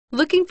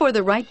Looking for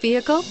the right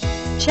vehicle?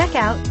 Check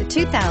out the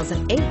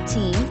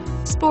 2018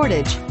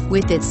 Sportage.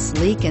 With its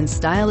sleek and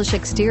stylish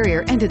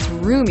exterior and its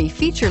roomy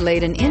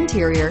feature-laden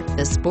interior,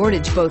 the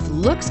Sportage both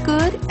looks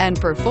good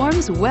and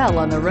performs well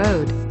on the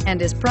road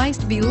and is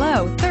priced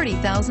below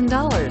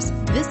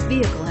 $30,000. This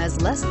vehicle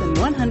has less than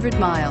 100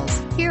 miles.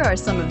 Here are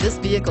some of this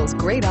vehicle's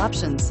great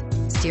options: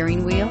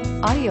 steering wheel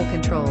audio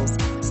controls,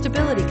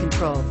 stability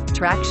control,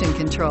 traction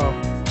control,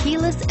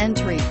 keyless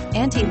entry,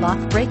 anti-lock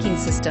braking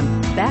system,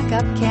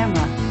 backup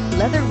camera,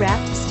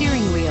 leather-wrapped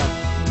steering wheel,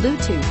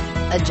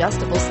 Bluetooth,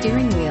 adjustable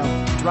steering wheel,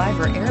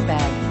 driver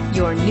airbag.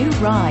 Your new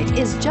ride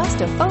is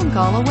just a phone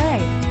call away.